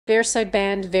Versailles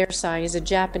band. Versailles is a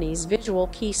Japanese visual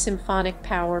kei symphonic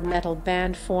power metal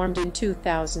band formed in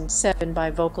 2007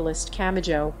 by vocalist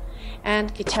Kamijo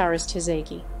and guitarist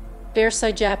Hizaki.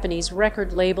 Versailles Japanese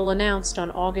record label announced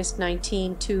on August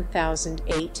 19,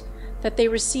 2008 that they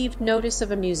received notice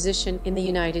of a musician in the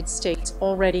United States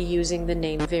already using the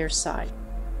name Versailles.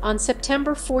 On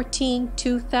September 14,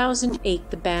 2008,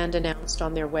 the band announced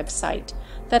on their website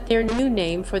that their new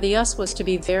name for the US was to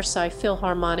be Versailles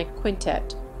Philharmonic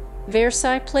Quintet.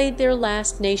 Versailles played their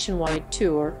last nationwide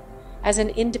tour as an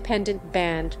independent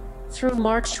band through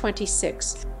March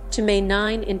 26 to May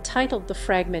 9, entitled The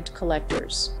Fragment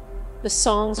Collectors. The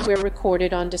songs were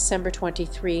recorded on December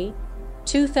 23,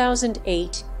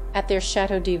 2008 at their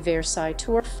Chateau de Versailles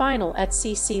tour final at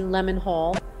CC Lemon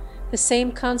Hall, the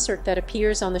same concert that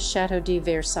appears on the Chateau de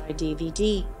Versailles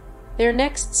DVD. Their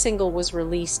next single was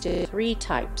released in 3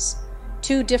 types,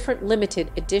 2 different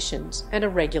limited editions and a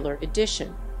regular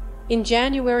edition. In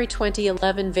January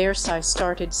 2011, Versailles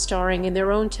started starring in their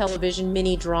own television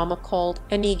mini-drama called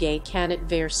Enige Canet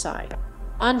Versailles.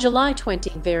 On July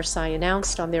 20, Versailles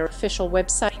announced on their official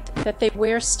website that they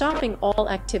were stopping all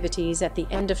activities at the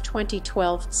end of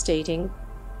 2012, stating,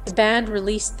 "The band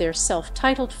released their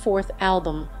self-titled 4th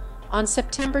album on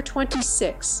September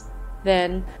 26,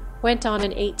 then went on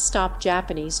an 8-stop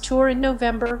Japanese tour in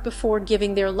November before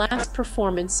giving their last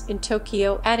performance in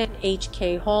Tokyo at an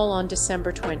HK Hall on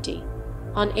December 20.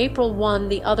 On April 1,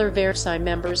 the other Versailles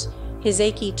members,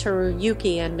 Hizaki,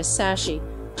 Teruyuki, and Masashi,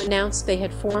 announced they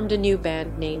had formed a new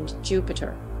band named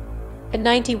Jupiter. At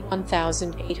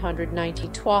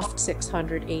 91,890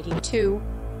 682